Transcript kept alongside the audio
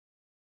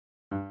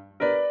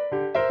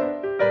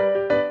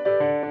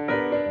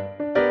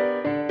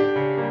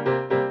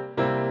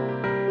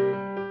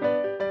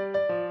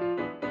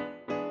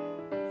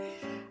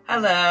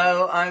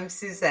Hello, I'm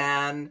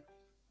Suzanne.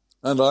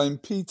 And I'm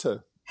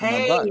Peter, and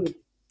I'm Hey, back.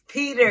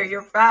 Peter,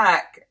 you're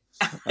back.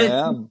 I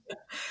am.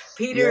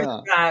 Peter's Yeah,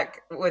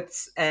 back.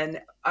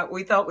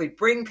 We thought we'd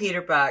bring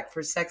Peter back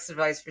for sex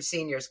advice for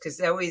seniors because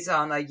Zoe's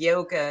on a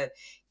yoga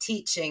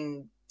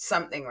teaching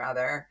something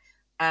rather,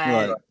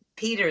 and right.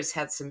 Peter's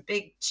had some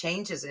big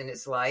changes in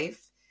his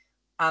life.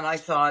 And I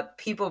thought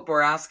people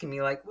were asking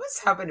me like,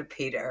 "What's happened to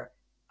Peter?"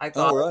 I All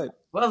thought, right.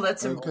 well,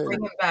 let's Okay.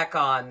 bring him back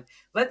on.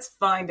 Let's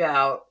find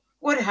out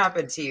what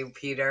happened to you,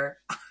 Peter.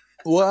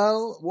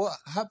 Well, what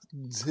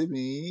happened to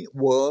me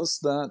was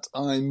that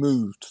I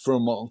moved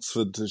from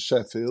Oxford to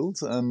Sheffield,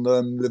 and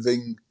I'm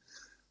living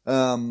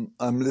above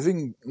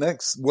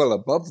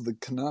the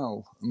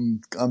canal.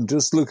 And I'm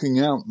just looking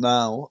out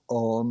now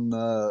on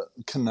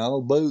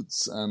canal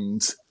boats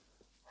and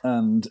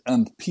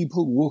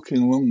people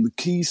walking along the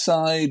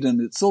quayside,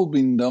 and it's all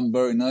been done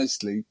very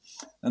nicely.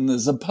 And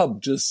there's a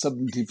pub just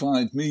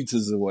 75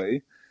 meters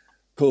away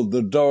called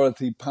the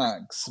Dorothy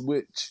Pax,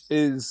 which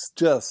is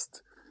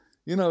just,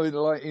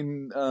 like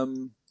in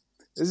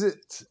is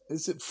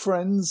it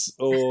Friends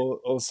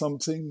or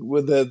something,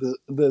 where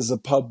there's a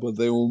pub where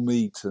they all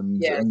meet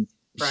Yes, and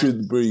shoot friend.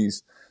 the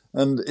breeze,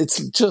 and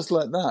it's just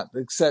like that,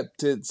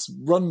 except it's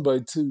run by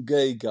two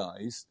gay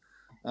guys,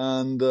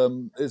 and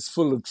it's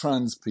full of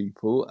trans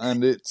people,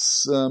 and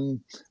it's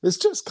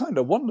just kind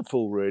of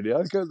wonderful, really.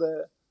 I go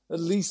there at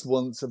least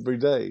once every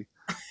day,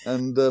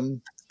 and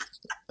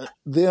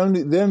the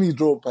only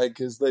drawback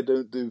is they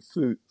don't do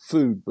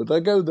food, but I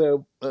go there,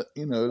 at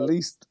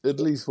least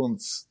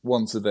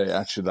once a day.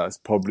 Actually, that's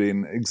probably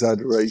an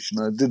exaggeration.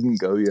 I didn't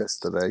go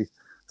yesterday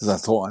because I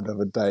thought I'd have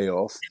a day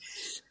off.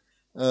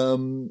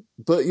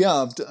 But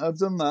yeah, I've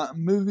done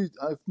that.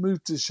 I've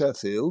moved to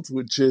Sheffield,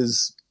 which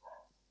is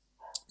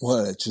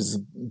a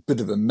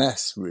bit of a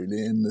mess,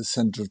 really, in the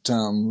centre of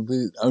town.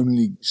 The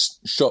only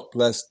shop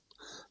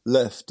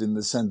left in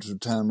the centre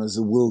of town is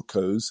a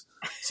Wilko's,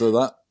 so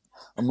that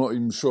I'm not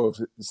even sure if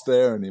it's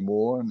there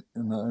anymore,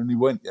 and I only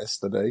went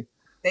yesterday.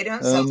 They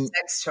don't sell Um,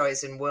 sex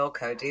toys in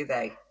Wilco, do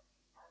they?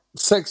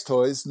 Sex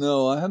toys?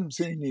 No, I haven't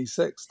seen any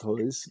sex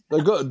toys.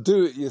 They've got a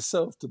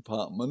do-it-yourself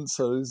department,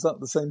 so is that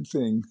the same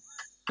thing?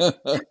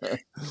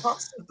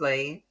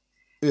 Possibly.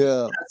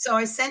 Yeah. So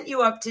I sent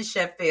you up to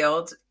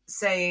Sheffield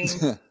saying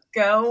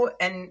go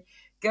and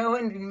go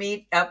and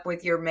meet up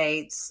with your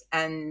mates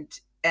and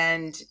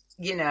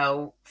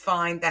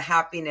find the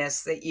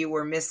happiness that you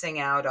were missing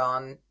out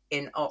on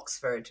in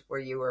Oxford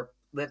where you were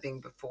living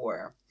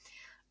before.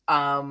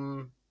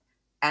 Um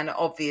and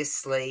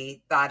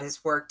obviously that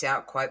has worked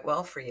out quite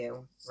well for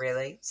you,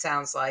 really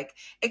sounds like,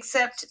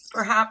 except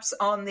perhaps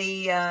on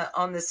the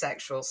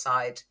sexual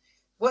side.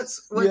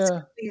 what's what's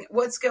Yeah.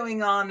 what's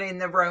going on in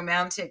the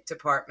romantic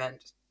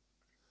department?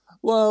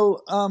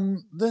 Well,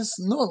 there's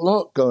not a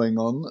lot going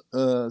on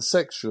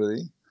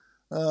sexually.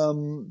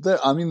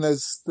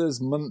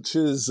 There's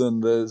munches,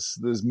 and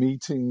there's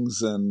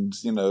meetings, and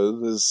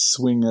there's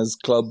swingers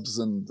clubs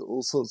and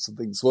all sorts of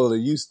things. Well, there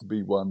used to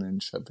be one in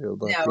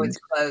Sheffield, I No, it's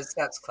think. closed.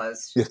 That's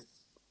closed. Yeah,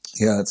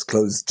 yeah, it's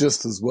closed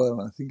just as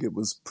well. I think it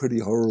was pretty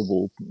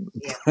horrible,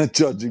 Yeah.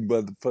 judging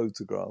by the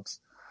photographs.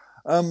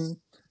 Um,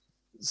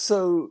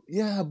 so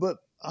yeah, but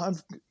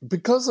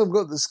because I've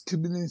got this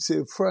community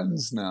of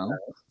friends now,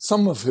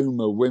 some of whom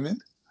are women,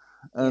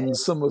 Yeah. and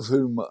some of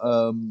whom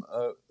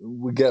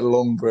we get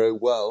along very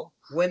well.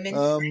 Women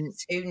Um,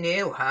 friends. Who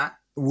knew, huh?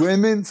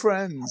 Women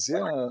friends,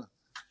 yeah.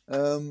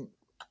 Um,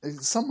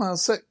 Somehow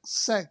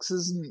sex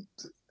isn't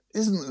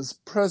as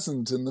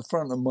present in the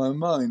front of my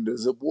mind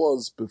as it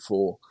was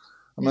before,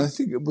 and I Mm,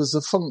 think it was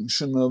a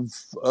function of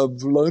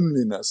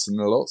loneliness in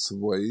lots of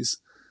ways.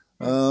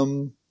 mm.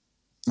 Um,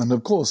 and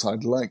of course,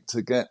 I'd like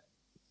to get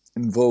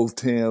involved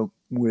here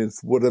with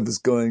whatever's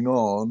going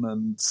on,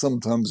 and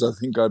sometimes I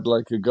think I'd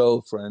like a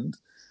girlfriend,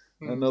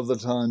 and Mm. other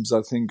times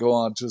I think,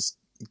 oh, I'll just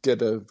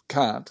get a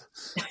cat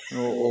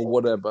or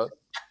whatever.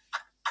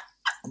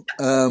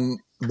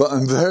 But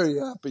I'm very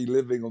happy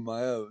living on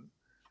my own.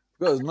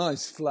 I've got a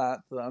nice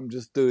flat that I'm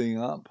just doing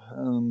up.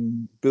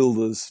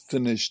 Builders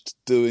finished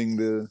doing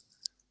the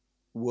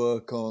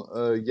work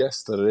on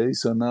yesterday,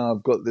 so now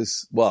I've got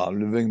this. Well,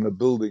 I'm living in a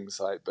building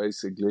site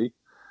basically,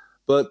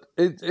 but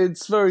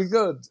it's very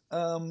good.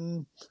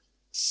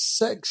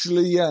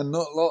 Sexually, yeah,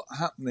 not a lot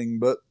happening,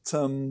 but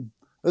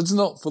it's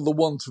not for the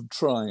want of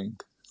trying.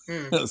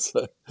 Mm.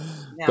 So,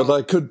 but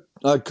No.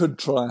 I could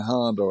try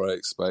harder, I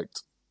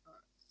expect.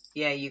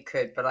 Yeah, you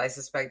could, but I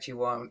suspect you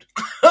won't.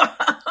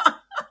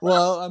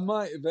 Well, I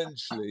might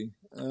eventually.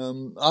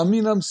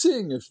 I'm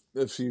seeing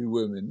a few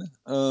women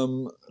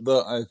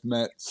that I've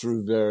met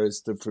through various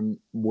different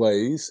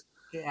ways,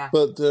 Yeah.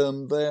 but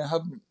they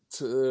haven't.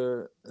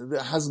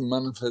 It hasn't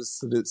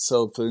manifested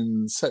itself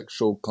in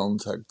sexual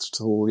contact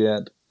at all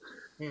yet.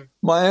 Mm.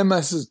 My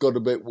MS has got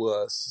a bit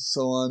worse,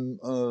 so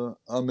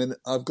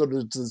I've got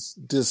a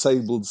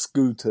disabled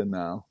scooter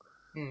now.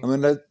 I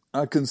Mm. mean,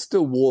 I can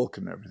still walk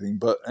and everything,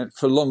 but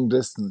for long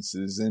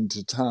distances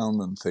into town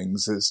and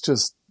things, it's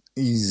just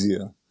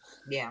easier.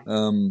 Yeah.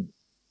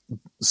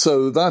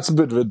 So that's a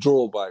bit of a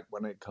drawback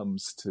when it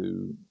comes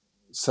to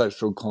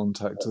sexual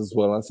contact as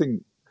well. I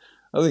think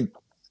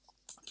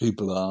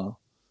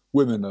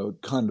women are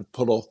kind of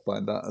put off by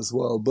that as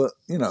well. But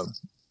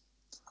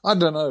I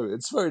don't know.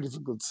 It's very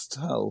difficult to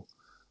tell.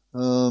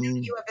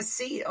 You have a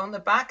seat on the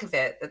back of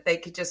it that they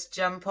could just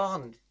jump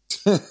on.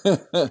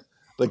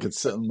 They could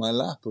sit on my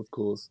lap, of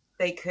course.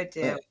 They could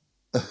do.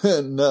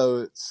 No,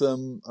 it's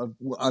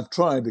I've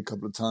tried a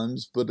couple of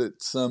times, but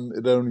it's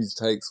it only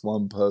takes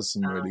one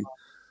person really,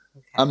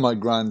 Okay. and my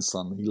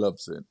grandson. He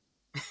loves it.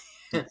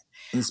 I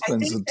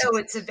think, though,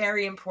 it's a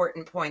very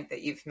important point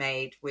that you've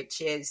made,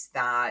 which is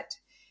that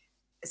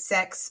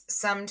sex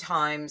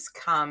sometimes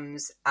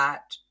comes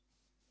at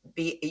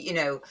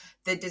the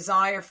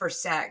desire for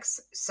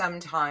sex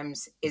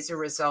sometimes is a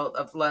result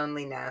of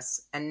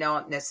loneliness and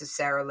not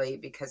necessarily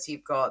because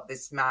you've got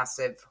this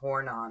massive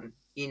horn on.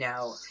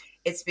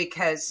 It's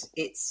because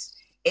it's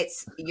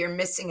you're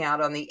missing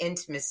out on the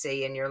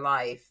intimacy in your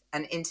life,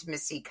 and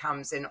intimacy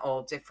comes in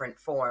all different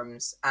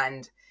forms,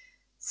 and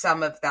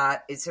some of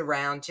that is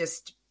around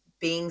just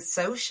being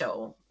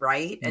social,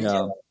 right? And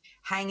just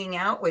hanging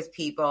out with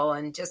people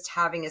and just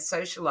having a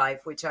social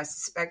life, which I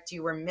suspect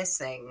you were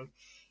missing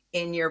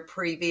in your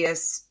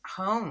previous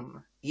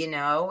home,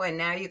 and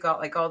now you got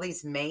like all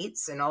these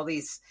mates and all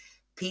these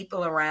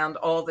people around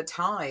all the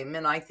time.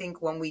 And I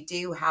think when we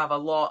do have a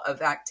lot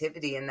of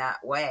activity in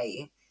that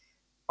way,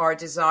 our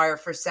desire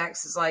for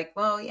sex is like,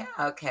 well, yeah,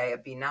 okay,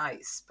 it'd be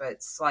nice, but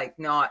it's like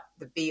not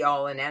the be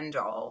all and end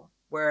all.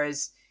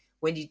 Whereas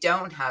when you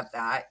don't have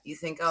that, you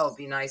think, oh, it'd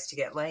be nice to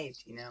get laid,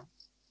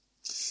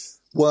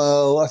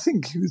 Well, I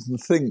think you can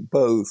think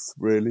both,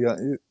 really.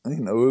 It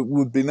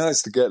would be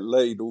nice to get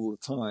laid all the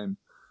time.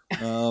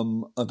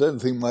 I don't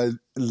think my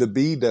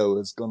libido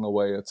has gone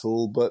away at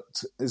all,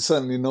 but it's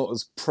certainly not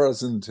as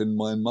present in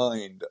my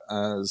mind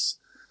as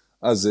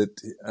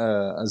it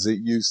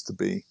used to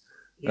be.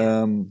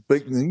 Yeah.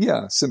 But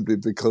simply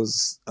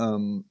because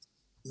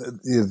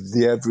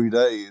the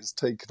everyday is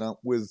taken up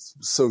with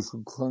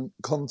social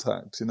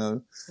contact,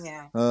 Yeah.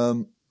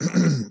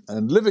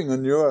 And living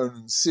on your own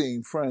and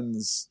seeing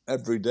friends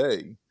every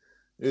day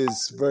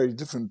is very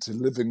different to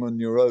living on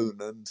your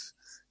own and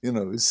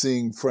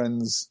seeing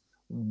friends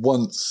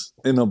once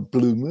in a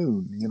blue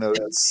moon.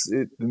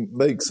 It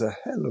makes a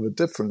hell of a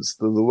difference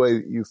to the way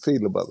that you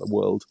feel about the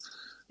world.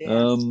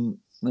 Yeah.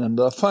 And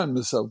I find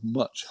myself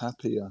much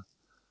happier.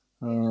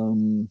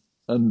 And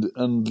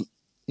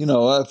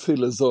I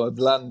feel as though I've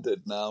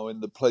landed now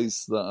in the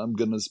place that I'm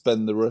going to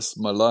spend the rest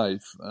of my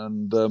life.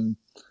 And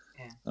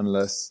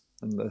unless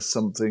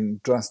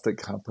something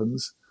drastic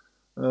happens,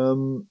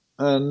 and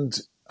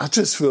I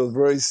just feel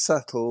very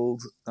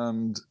settled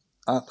and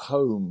at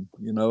home,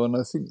 and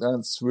I think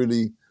that's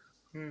really,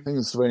 I think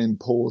it's very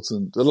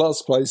important. The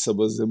last place I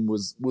was in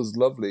was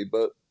lovely,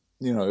 but,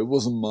 it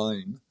wasn't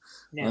mine.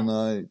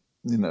 No.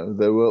 And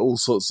there were all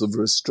sorts of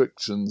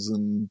restrictions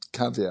and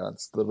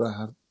caveats that I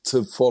had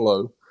to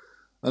follow.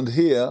 And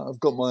here I've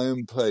got my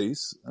own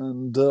place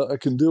and I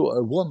can do what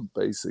I want,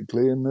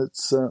 basically, and it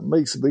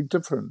makes a big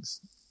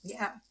difference.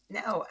 Yeah,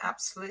 no,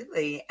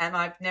 absolutely. And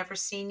I've never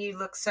seen you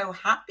look so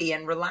happy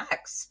and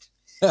relaxed,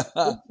 which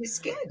is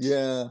good.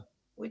 Yeah.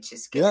 Which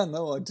is good. Yeah,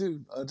 no, I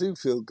do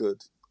feel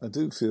good. I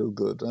do feel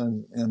good. I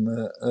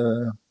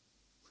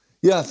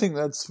think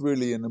that's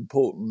really an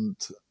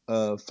important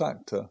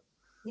factor.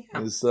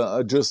 Yeah. Is that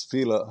I just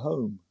feel at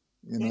home.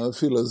 I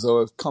feel as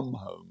though I've come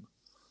home.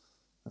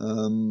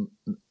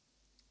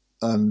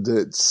 And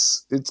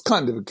it's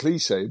kind of a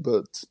cliche,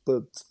 but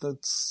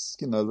that's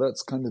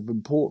that's kind of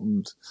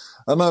important.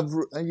 And my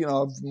the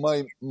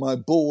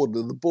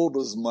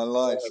borders of my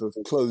life have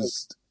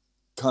closed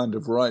kind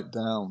of right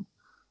down.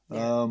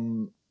 Yeah.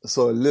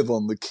 So I live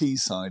on the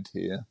quayside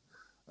here,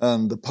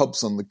 and the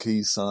pub's on the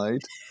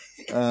quayside,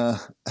 and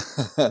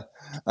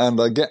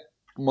I get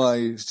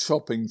my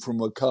shopping from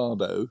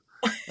Ocado.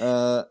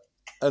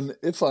 And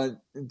if I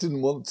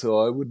didn't want to,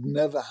 I would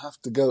never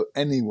have to go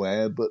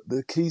anywhere but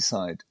the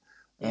quayside.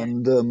 Yeah.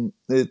 And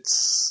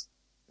it's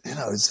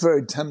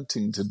very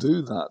tempting to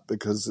do that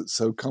because it's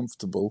so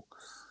comfortable.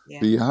 Yeah.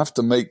 But you have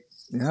to make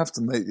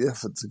the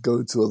effort to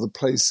go to other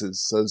places.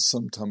 So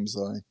sometimes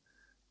I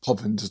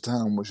pop into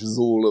town, which is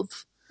all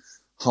of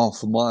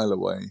half a mile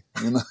away.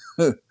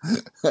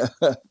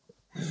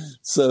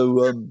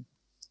 So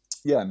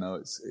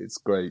it's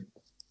great.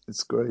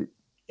 It's great.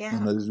 Yeah.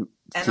 And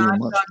I've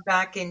gone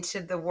back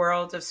into the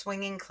world of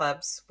swinging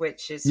clubs,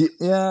 which is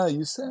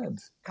you said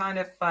kind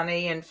of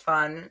funny and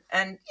fun,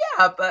 and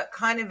but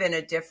kind of in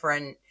a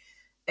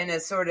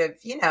sort of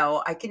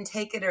I can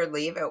take it or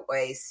leave it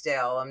way.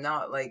 Still, I'm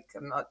not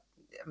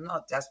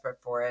desperate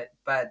for it,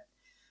 but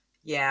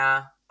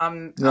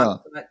and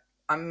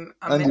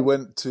you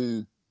went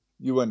to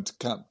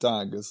Cap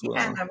Dag as well.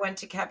 Yeah, and I went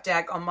to Cap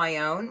Dag on my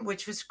own,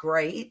 which was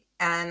great,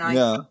 and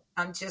I'm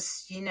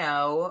just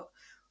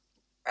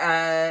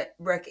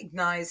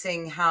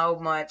recognizing how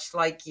much,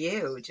 like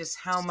you, just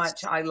how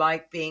much I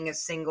like being a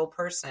single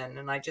person,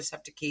 and I just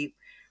have to keep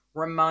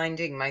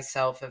reminding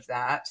myself of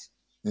that.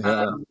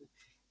 And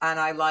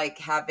I like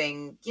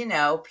having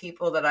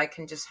people that I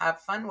can just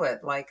have fun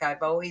with. Like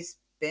I've always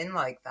been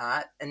like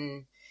that,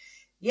 and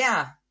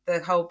yeah,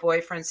 the whole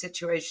boyfriend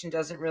situation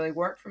doesn't really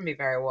work for me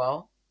very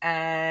well.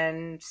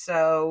 And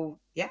so,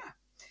 yeah,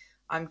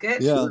 I'm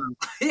good. Yeah.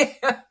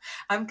 Yeah,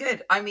 I'm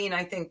good. I mean,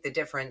 I think the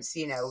difference,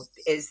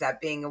 is that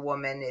being a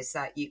woman is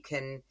that you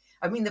can.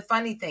 I mean, the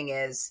funny thing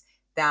is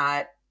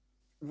that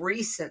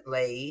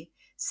recently,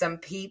 some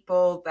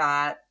people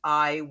that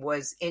I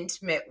was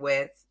intimate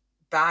with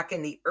back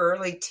in the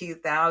early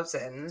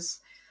 2000s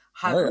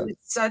have Oh yeah.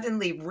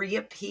 suddenly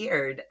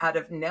reappeared out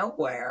of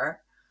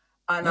nowhere,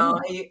 and Oh.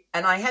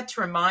 I had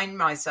to remind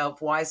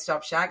myself why I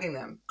stopped shagging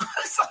them. I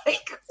was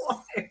like,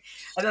 why?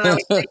 And then I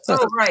was like,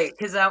 oh, right,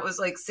 because that was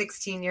like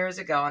 16 years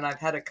ago, and I've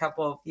had a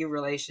few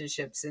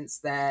relationships since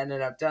then,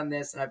 and I've done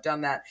this and I've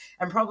done that,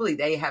 and probably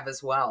they have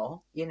as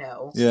well,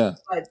 Yeah.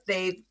 But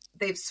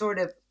they've sort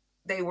of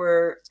they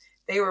were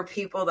they were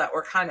people that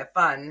were kind of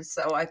fun,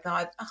 so I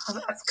thought, oh,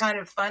 that's kind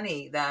of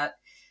funny that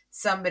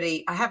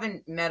somebody I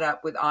haven't met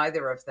up with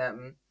either of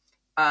them.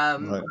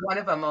 Right. One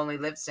of them only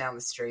lives down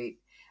the street,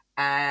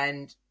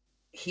 and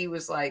he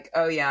was like,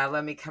 "Oh yeah,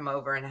 let me come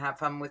over and have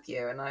fun with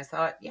you." And I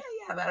thought, "Yeah,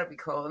 yeah, that'd be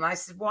cool." And I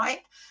said,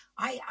 "Why?"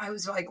 I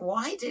was like,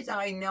 "Why did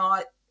I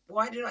not?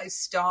 Why did I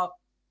stop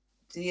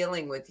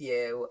dealing with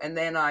you?" And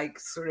then I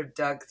sort of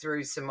dug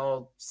through some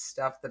old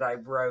stuff that I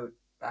wrote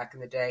back in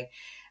the day,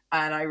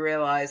 and I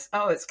realized,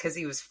 oh, it's because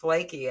he was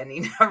flaky, and he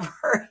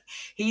never.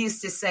 He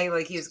used to say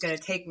like he was going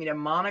to take me to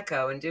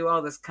Monaco and do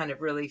all this kind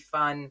of really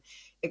fun,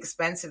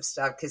 expensive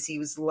stuff because he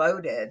was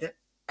loaded,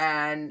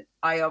 and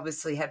I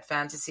obviously had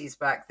fantasies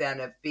back then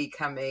of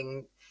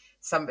becoming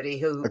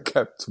somebody A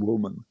kept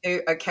woman.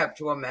 a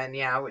kept woman,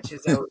 yeah, which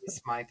is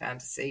always my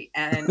fantasy,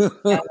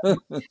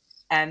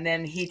 and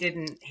then he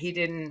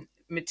didn't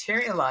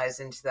materialize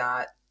into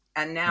that,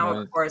 and now of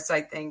Right. course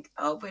I think,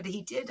 oh, but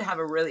he did have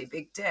a really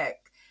big dick,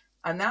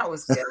 and that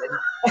was good.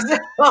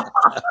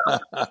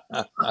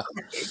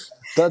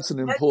 That's an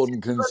Let's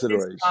important put this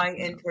consideration. guy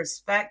in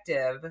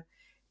perspective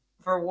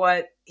for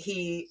what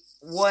he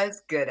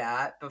was good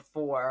at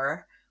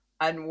before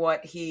and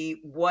what he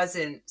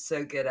wasn't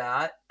so good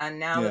at. And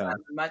now that Yeah.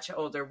 I'm a much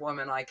older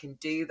woman, I can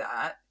do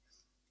that.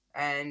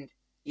 And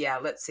yeah,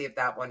 let's see if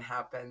that one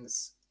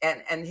happens.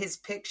 And his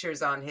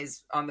pictures on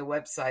the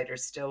website are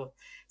still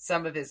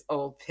some of his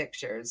old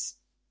pictures.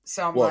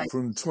 So I'm What, like,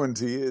 from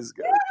 20 years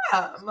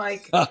yeah, I'm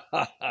like, ago?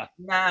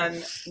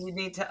 man, you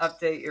need to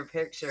update your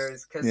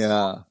pictures because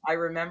Yeah. I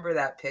remember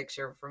that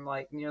picture from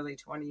like nearly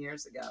 20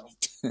 years ago.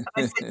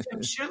 I said,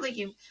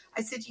 Jim,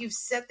 I said, you've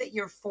said that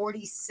you're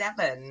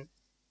 47.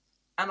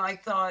 And I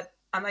thought,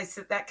 and I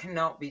said, that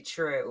cannot be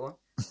true.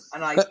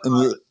 And I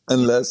thought,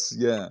 Unless,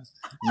 yeah,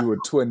 you were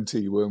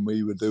 20 when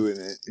we were doing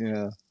it.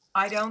 Yeah.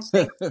 I don't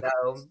think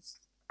so.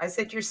 I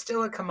said, you're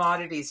still a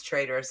commodities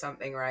trader or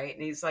something, right?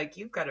 And he's like,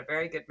 you've got a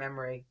very good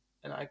memory.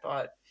 And I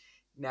thought,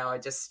 no, I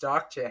just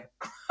stalked you.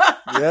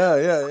 Yeah,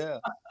 yeah, yeah.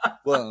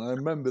 Well, I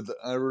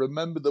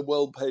remember the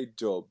well-paid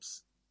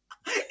jobs.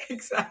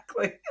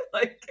 Exactly.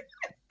 Like,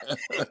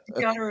 you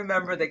got to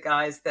remember the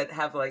guys that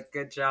have like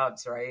good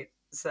jobs, right?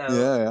 So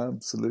Yeah, yeah, you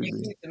absolutely.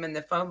 keep them in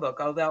the phone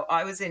book. Although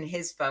I was in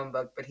his phone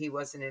book, but he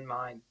wasn't in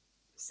mine.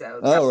 So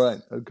that Oh,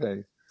 right.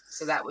 Okay.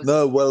 so that was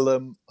No,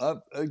 well,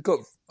 I've got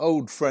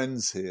old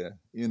friends here,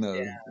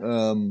 yeah.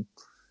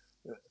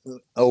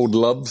 old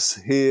loves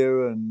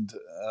here, and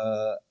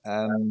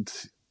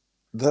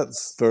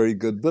that's very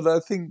good. But I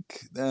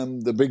think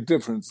the big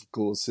difference, of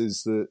course,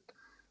 is that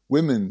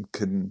women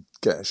can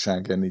get a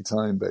shag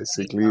anytime,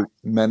 basically.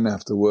 Men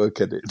have to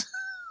work at it.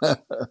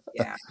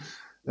 Yeah.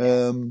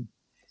 Yeah.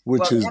 Well,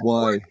 Which they is have to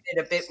work why, at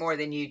it a bit more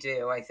than you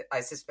do.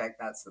 I suspect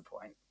that's the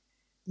point.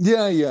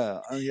 yeah,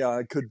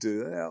 I could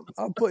do it.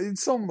 I'll put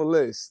it's on the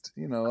list.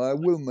 I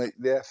will make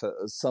the effort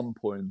at some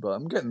point, but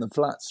I'm getting the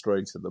flat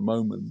straight at the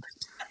moment.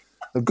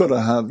 I've got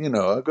to have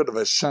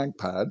a shag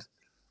pad.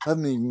 I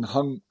haven't Where's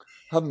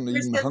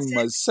even that hung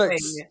my sex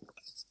sex. swing?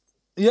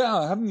 Yeah,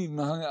 I haven't even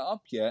hung it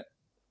up yet.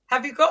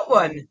 Have you got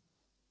one?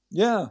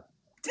 Yeah.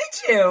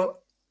 Did you?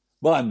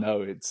 Well, I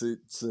know it's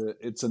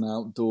an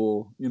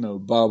outdoor,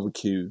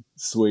 barbecue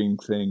swing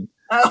thing,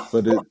 Oh,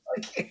 but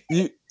okay.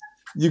 you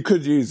you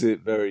could use it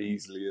very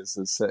easily as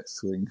a set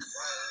swing.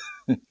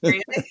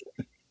 Really?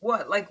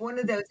 What, like one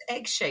of those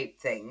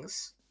egg-shaped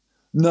things?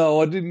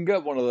 No, I didn't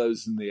get one of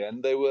those in the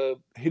end. They were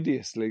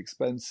hideously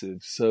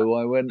expensive, so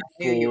I went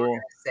I knew you were for, going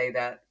to say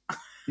that.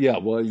 yeah,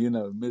 well,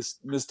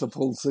 Mr.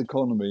 False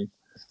Economy.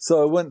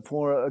 So I went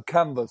for a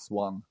canvas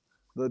one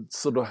that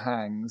sort of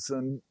hangs,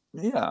 and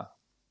yeah, you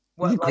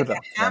What, like could a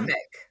have fun.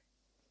 hammock?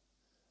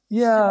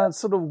 Yeah,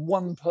 sort of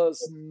one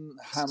person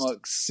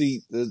hammock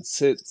seat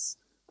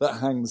that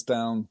hangs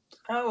down.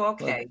 Oh,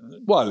 Like, okay.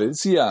 well,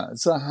 it's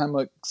a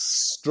hammock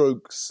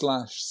stroke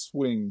slash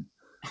swing,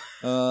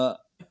 uh,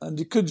 and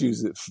you could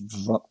use it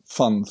for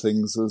fun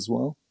things as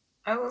well.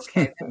 Oh,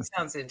 okay. That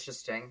sounds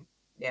interesting.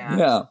 Yeah.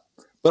 Yeah,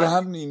 but I I'm,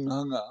 haven't even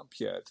hung it up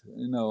yet.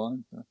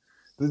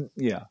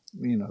 Yeah,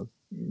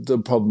 the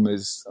problem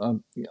is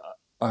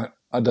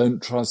I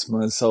don't trust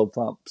myself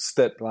up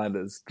step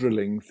ladders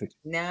drilling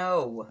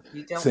no,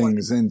 you don't want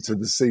things into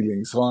the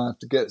ceiling, so I have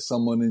to get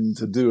someone in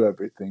to do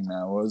everything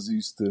now. Whereas I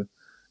used to to.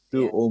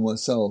 do Yeah. it all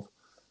myself.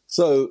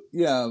 So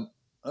yeah,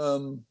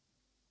 and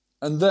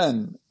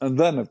then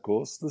of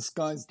course the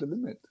sky's the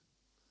limit.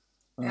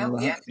 Oh,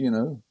 yeah.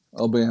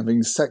 I'll be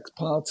having sex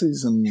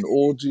parties and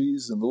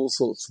orgies and all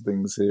sorts of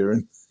things here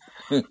in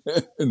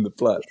the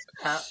flat.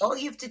 All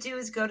you have to do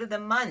is go to the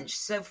Munch.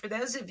 So for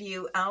those of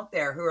you out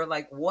there who are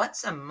like,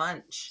 what's a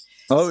Munch?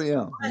 Oh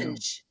yeah,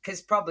 Munch,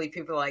 because probably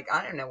people are like,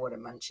 I don't know what a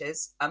Munch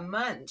is. A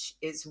Munch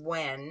is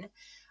when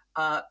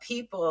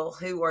people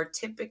who are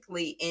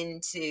typically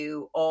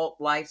into alt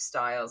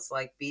lifestyles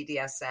like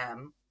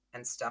BDSM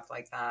and stuff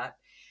like that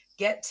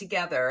get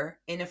together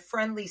in a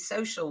friendly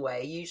social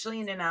way, usually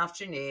in an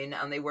afternoon,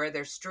 and they wear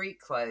their street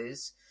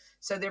clothes.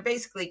 So they're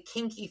basically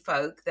kinky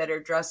folk that are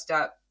dressed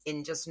up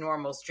in just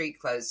normal street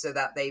clothes so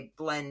that they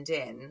blend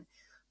in,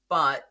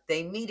 but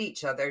they meet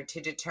each other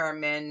to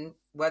determine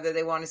whether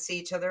they want to see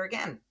each other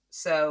again.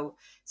 So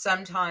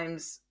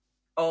sometimes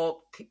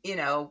all,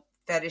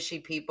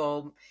 fetishy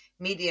people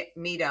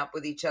meet up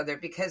with each other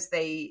because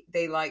they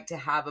like to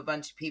have a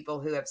bunch of people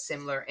who have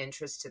similar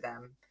interests to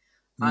them,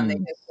 and they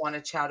just want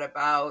to chat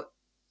about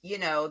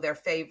their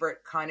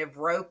favorite kind of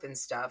rope and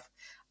stuff.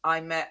 I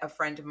met a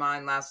friend of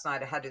mine last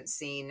night I hadn't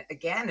seen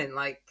again in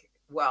I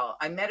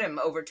met him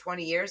over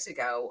 20 years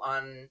ago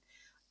on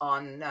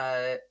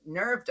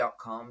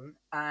nerve.com,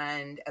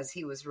 and as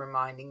he was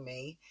reminding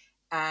me,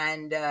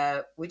 and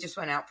we just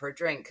went out for a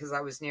drink because I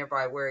was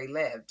nearby where he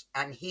lived,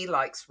 and he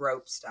likes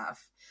rope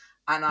stuff.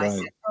 And I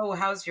said, oh,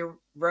 how's your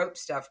rope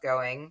stuff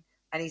going?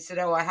 And he said,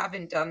 oh, I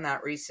haven't done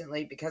that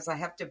recently because I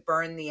have to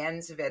burn the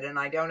ends of it and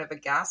I don't have a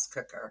gas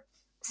cooker.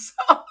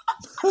 So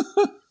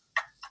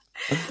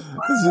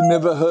Has he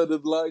never heard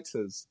of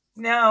lighters?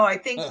 No, I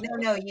think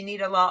no, you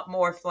need a lot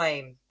more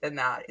flame than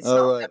that. It's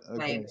not that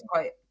flame. It's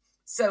quite.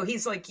 So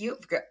he's like,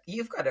 you've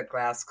got a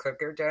gas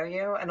cooker, don't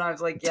you? And I was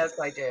like, yes,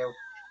 I do.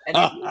 And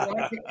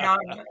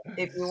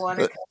if you want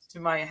to come to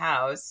my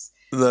house,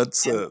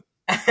 that's it.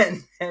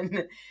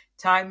 And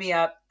tie me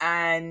up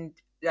and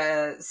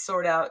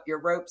sort out your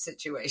rope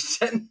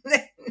situation.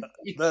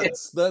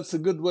 That's a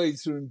good way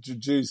to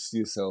introduce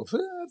yourself.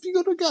 Have you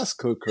got a gas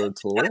cooker at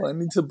all? I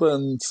need to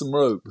burn some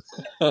rope.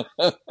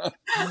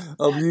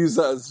 I'll use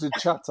that as a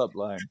chat up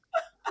line.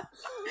 It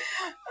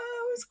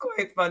was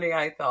quite funny.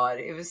 I thought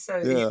it was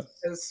so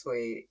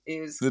sweet.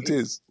 It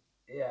is.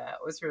 Yeah, it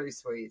was really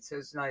sweet. So it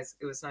was nice.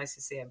 It was nice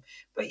to see him.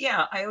 But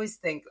yeah, I always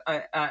think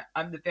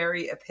I'm the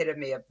very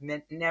epitome of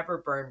never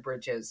burn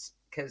bridges.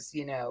 Because,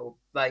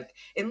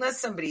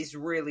 unless somebody's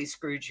really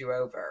screwed you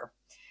over,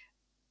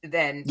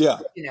 then,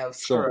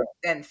 sure.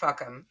 Then fuck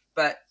them.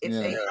 But if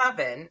they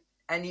haven't,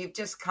 and you've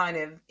just kind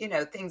of,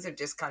 things have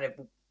just kind of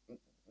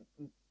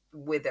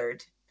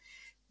withered,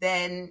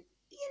 then,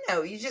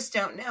 you just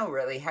don't know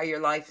really how your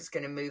life is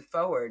going to move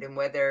forward and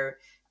whether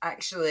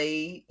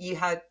actually you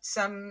had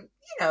some,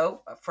 a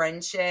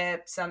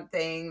friendship,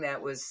 something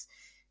that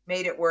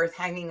made it worth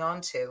hanging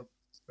on to,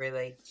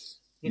 really.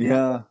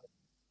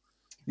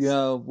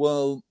 Yeah,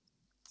 well,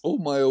 all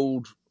my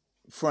old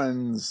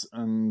friends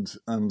and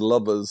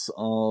lovers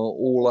are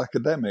all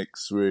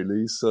academics,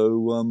 really.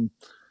 So,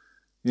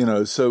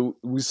 so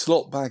we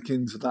slot back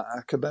into that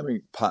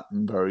academic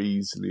pattern very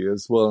easily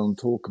as well and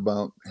talk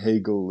about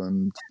Hegel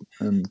and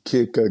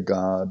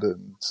Kierkegaard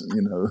and,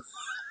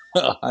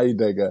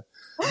 Heidegger,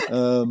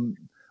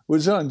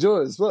 which I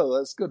enjoy as well.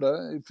 That's good.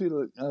 I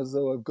feel as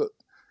though I've got...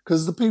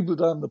 Because the people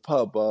down the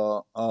pub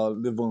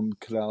live on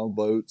canal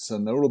boats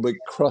and they're all a bit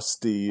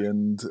crusty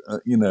and,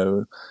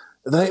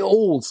 they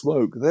all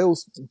smoke. They all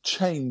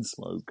chain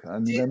smoke.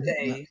 And do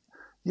they?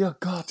 Yeah,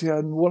 God, yeah.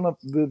 And one of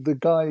the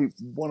guys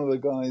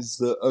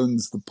that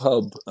owns the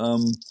pub,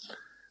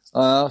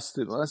 I asked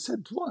him, I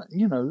said, what?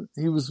 He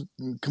was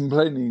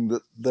complaining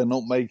that they're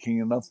not making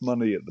enough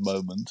money at the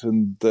moment,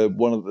 and they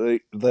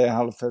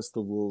had a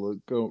festival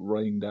that got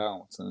rained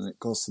out, and it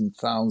cost them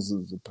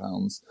thousands of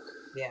pounds.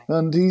 Yeah.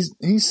 And he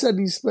said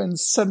he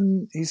spends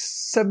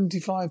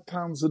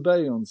 £75 a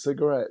day on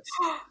cigarettes.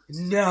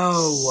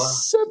 No.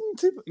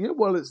 70. Yeah,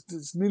 well,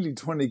 it's nearly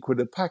 20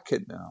 quid a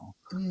packet now.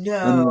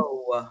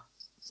 No.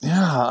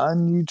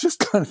 And you just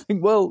kind of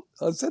think, well,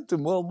 I said to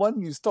him, well, why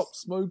don't you stop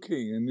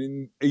smoking? And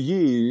in a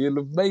year,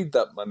 you'll have made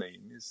that money.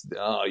 And he said,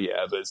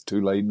 but it's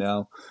too late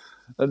now.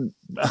 And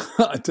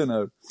I don't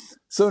know.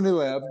 So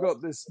anyway, I've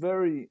got this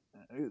very,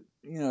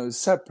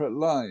 separate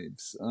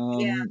lives.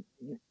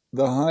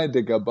 The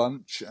Heidegger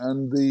bunch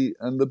and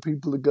the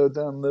people that go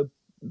down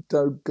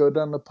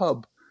the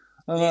pub.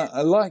 And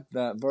I like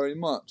that very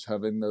much,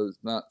 having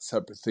that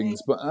separate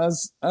things. But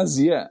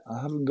as yet,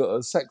 I haven't got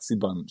a sexy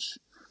bunch.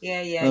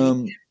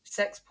 Yeah.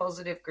 Sex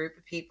positive group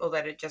of people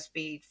that'd just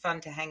be fun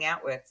to hang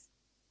out with.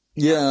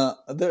 Yeah,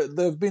 there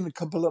have been a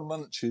couple of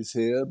munches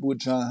here,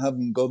 which I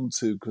haven't gone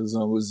to because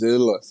I was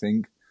ill, I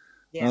think.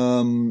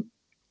 Yeah.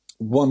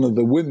 One of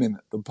the women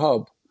at the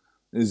pub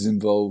is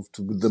involved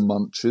with the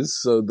munches,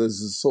 so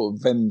there's a sort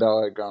of Venn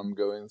diagram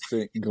going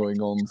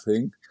on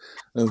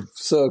of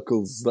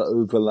circles that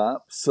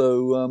overlap.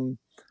 So,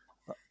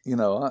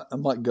 I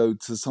might go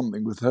to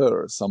something with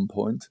her at some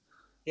point.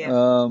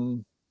 Yeah.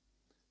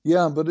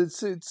 Yeah, but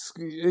it's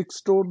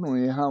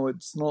extraordinary how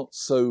it's not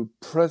so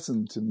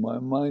present in my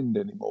mind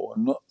anymore.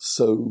 I'm not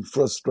so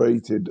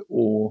frustrated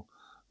or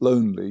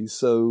lonely.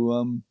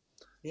 So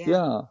Yeah.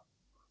 yeah,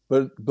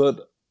 but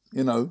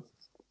you know,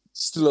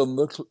 still on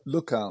the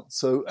lookout.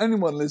 So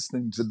anyone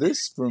listening to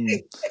this from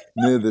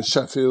near the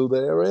Sheffield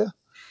area,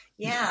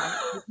 Yeah,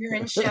 if you're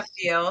in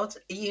Sheffield,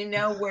 you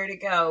know where to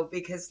go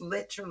because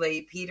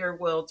literally Peter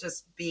will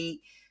just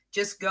be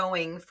just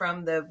going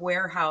from the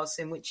warehouse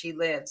in which he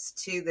lives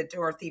to the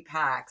Dorothy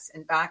Pax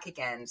and back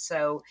again.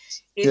 So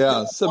if you yeah,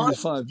 want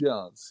 75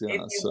 yards. if Yeah,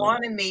 you so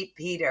want to meet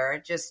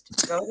Peter, just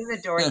go to the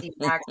Dorothy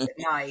Pax at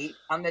night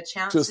on the just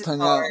chances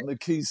hang out are, on the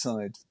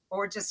quayside.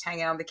 or just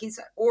hang out on the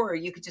quayside, or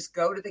you could just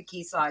go to the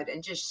quayside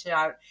and just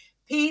shout,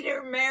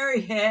 Peter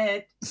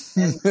Marriott.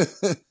 And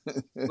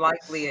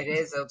likely it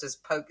is, he'll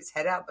just poke his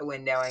head out the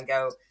window and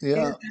go,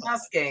 Yeah, who's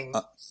asking?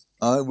 I,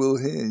 I will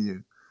hear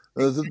you.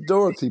 The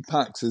Dorothy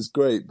Pax is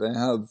great. They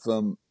have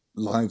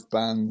live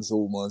bands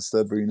almost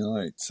every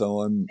night,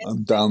 so I'm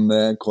down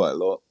there quite a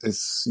lot.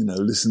 It's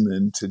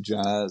listening to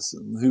jazz,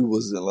 and who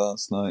was it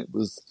last night? It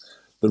was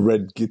the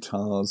Red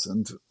Guitars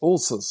and all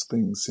sorts of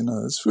things.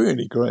 It's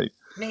really great.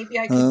 Maybe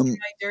I could do Um,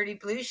 my Dirty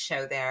Blues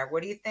show there.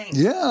 What do you think?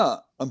 yeah,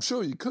 I'm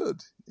sure you could.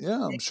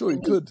 Yeah, I'm sure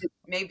you could.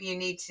 Maybe you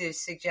need to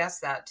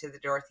suggest that to the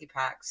Dorothy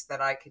Pax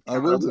that I could I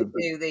come will up and do.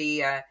 do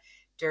the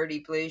Dirty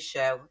Blues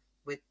show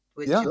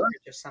with Yeah,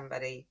 George or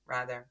somebody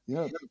rather.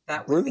 yeah,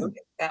 That would be brilliant.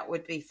 that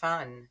would be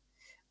fun.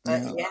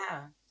 But Yeah.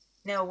 yeah.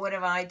 No, what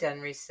have I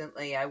done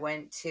recently? I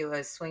went to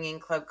a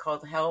swinging club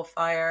called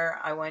Hellfire.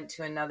 I went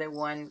to another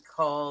one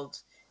called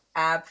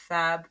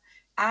AbFab.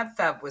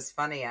 AbFab was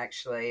funny,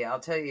 actually. I'll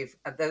tell you,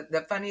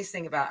 the funniest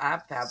thing about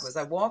AbFab was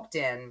I walked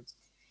in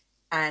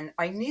and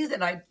I knew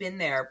that I'd been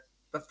there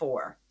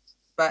before,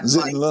 but Is it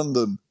in like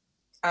London?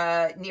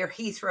 near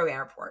Heathrow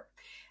Airport.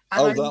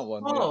 And Oh, that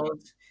one. Yeah.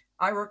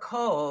 I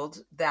recalled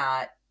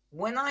that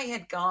when I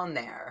had gone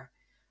there,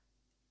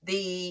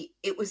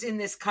 it was in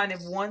this kind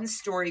of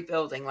one-story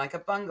building, like a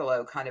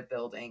bungalow kind of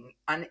building,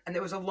 and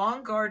there was a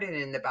long garden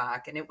in the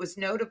back, and it was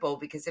notable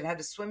because it had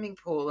a swimming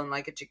pool and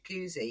like a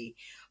jacuzzi,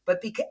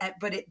 but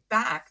it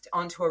backed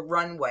onto a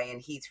runway in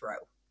Heathrow,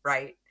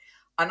 right?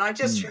 And I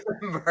just Mm.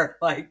 remember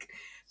like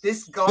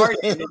this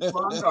garden, this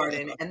long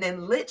garden, and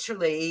then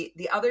literally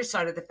the other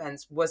side of the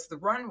fence was the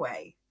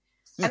runway.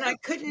 And I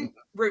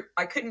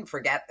couldn't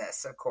forget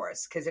this, of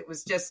course, because it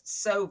was just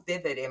so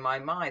vivid in my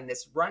mind,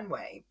 this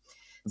runway.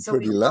 So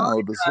Pretty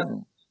loud as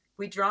well.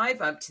 we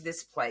drive up to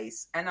this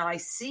place and I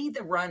see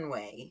the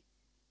runway,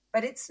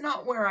 but it's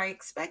not where I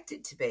expect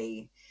it to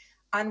be.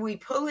 And we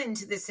pull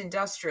into this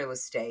industrial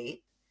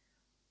estate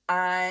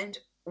and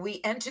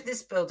we enter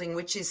this building,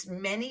 which is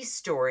many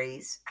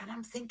stories. And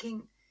I'm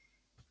thinking,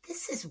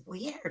 this is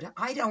weird.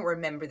 I don't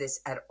remember this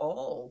at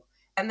all.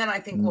 And then I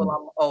think, well, Mm.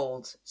 I'm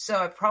old. So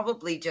I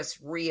probably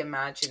just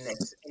reimagined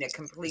this in a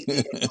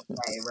completely different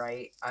way,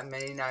 right? I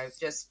mean,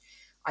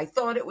 I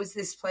thought it was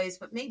this place,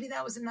 but maybe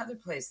that was another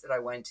place that I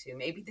went to.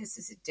 Maybe this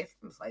is a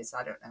different place.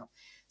 I don't know.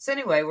 So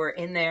anyway, we're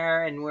in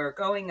there and we're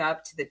going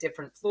up to the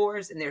different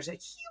floors, and there's a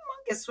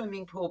humongous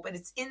swimming pool, but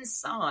it's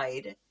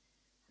inside.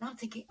 And I'm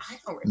thinking, I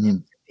don't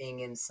remember Mm. being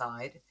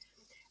inside.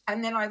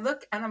 And then I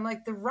look and I'm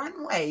like, the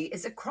runway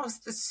is across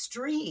the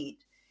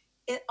street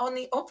on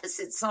the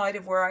opposite side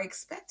of where I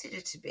expected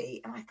it to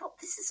be. And I thought,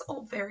 this is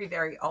all very,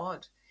 very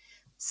odd.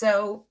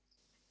 So,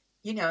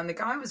 and the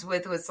guy I was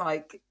with was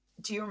like,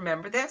 do you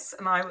remember this?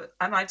 And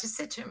I just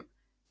said to him,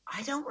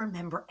 I don't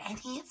remember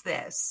any of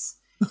this.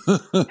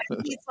 And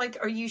he's like,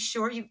 are you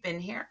sure you've been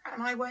here?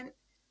 And I went,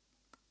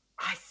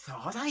 I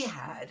thought I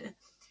had.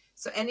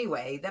 So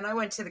anyway, then I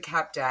went to the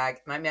Capdag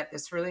and I met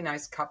this really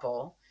nice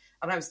couple.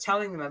 And I was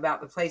telling them about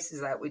the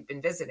places that we'd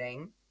been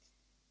visiting.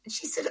 And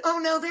she said, oh,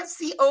 no, that's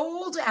the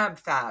old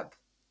AbFab.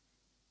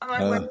 And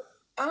I went,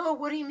 oh,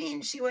 what do you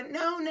mean? She went,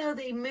 no,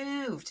 they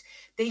moved.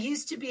 They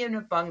used to be in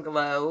a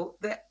bungalow.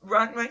 The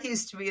runway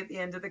used to be at the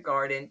end of the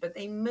garden, but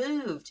they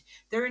moved.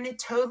 They're in a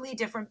totally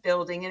different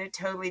building in a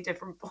totally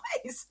different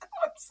place.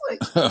 I was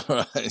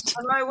like, Right.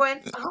 and I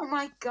went, oh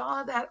my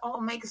God, that all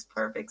makes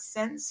perfect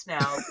sense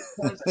now.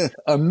 Because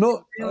I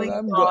really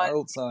haven't got thought,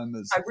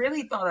 Alzheimer's. I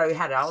really thought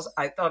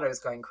I thought I was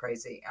going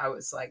crazy. I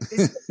was like,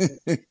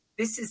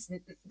 this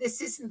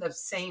isn't the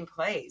same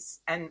place.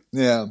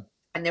 Yeah.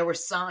 And there were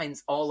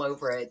signs all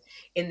over it.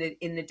 In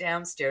the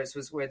downstairs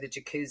was where the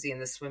jacuzzi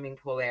and the swimming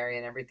pool area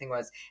and everything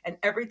was. And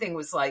everything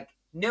was like,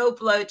 no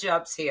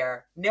blowjobs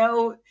here.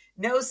 No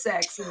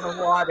sex in the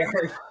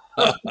water.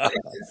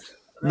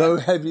 No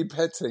heavy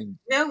petting.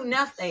 No,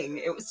 nothing.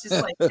 It was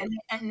just like,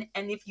 and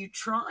if you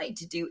tried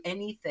to do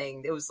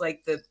anything, there was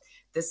like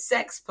the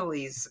sex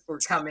police were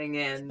coming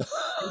in.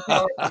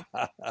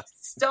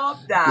 Stop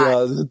that.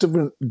 Yeah, there's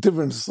a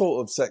different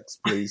sort of sex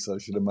police, I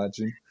should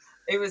imagine.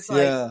 It was like,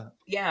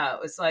 yeah,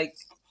 it was like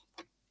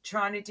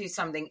trying to do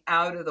something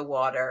out of the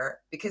water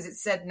because it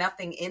said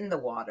nothing in the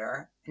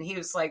water. And he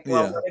was like,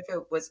 well, what if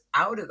it was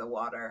out of the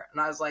water?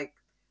 And I was like,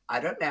 I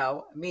don't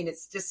know. I mean, it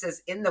just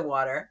says in the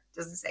water, it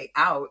doesn't say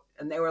out.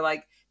 And they were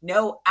like,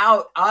 no,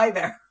 out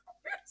either.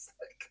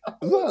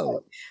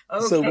 Well,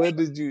 Okay. so where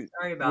did you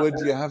Sorry about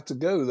that. have to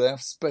go? They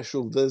have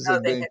special No, they had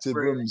designated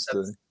rooms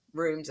to.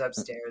 rooms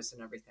upstairs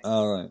and everything.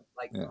 All right.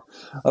 Like, Yeah.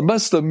 I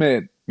must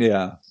admit, in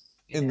yeah,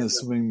 the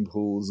swimming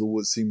pools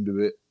always seemed a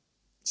bit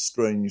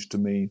strange to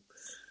me.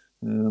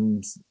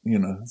 There's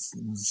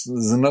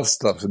enough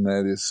stuff in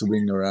there to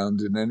swing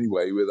around in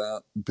anyway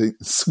without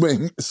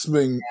swimming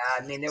yeah,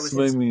 I mean, there was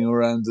swimming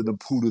around in a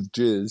pool of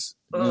jizz.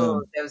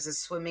 there was a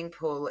swimming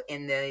pool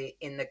in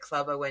the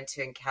club I went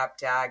to in Cap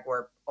Dag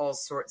where all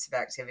sorts of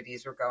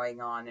activities were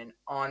going on, and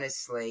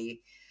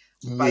honestly,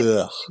 by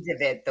the end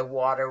of it, the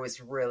water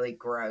was really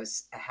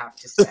gross. I have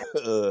to say,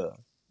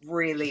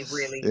 really,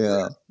 really,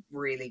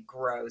 really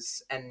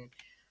gross. And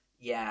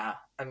yeah,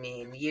 I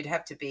mean, you'd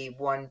have to be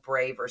one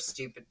brave or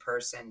stupid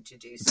person to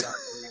do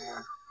something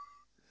there.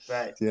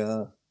 But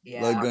yeah,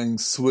 like going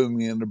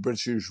swimming in the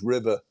British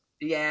River.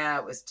 Yeah,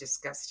 it was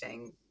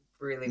disgusting.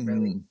 Really,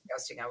 really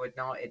disgusting. I would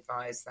not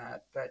advise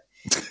that. But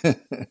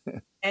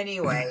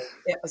anyway,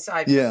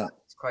 aside from that,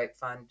 it's quite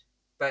fun.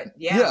 But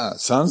yeah,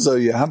 sounds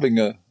like you're having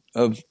a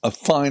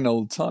fine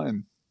old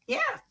time.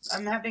 Yeah,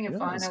 I'm having a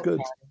fine old time.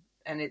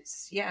 And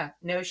it's,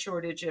 no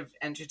shortage of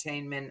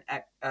entertainment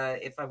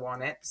if I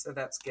want it. So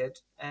that's good.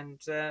 And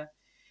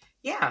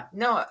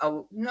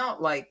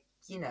not like,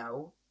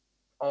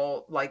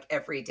 all like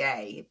every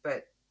day,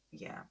 but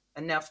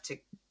enough to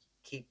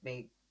keep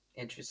me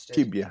interested.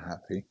 Keep you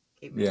happy.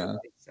 Keep me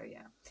happy. So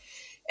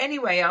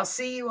anyway, I'll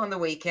see you on the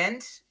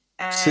weekend.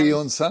 See you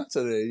on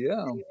Saturday.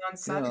 Yeah. See you on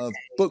Saturday.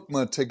 I've booked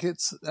my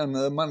tickets and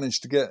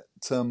managed to get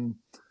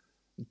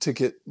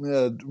ticket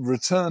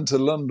return to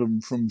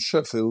London from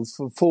Sheffield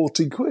for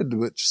 40 quid,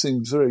 which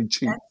seems very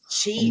cheap.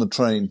 That's cheap. On the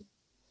train.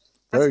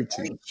 Very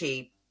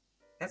cheap.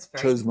 That's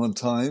very Chose my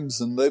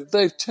times, and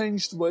they've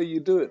changed the way you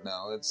do it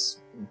now. It's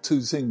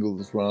 2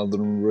 singles rather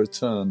than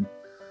return,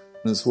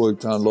 and it's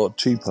worked out a lot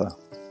cheaper.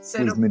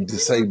 So with my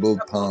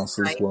disabled pass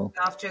as well.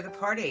 After the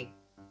party.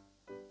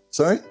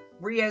 Sorry?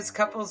 Rio's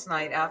couples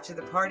night after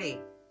the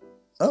party.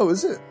 Oh,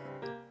 is it?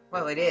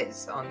 Well, it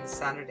is on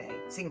Saturday.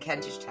 It's in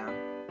Kentish Town.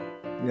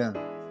 Yeah.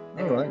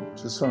 All right.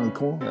 Just found a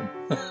call then.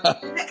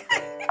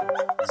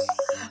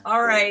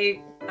 All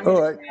right. All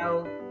right.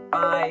 Go.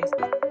 Bye.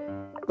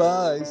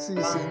 Bye. See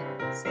you soon.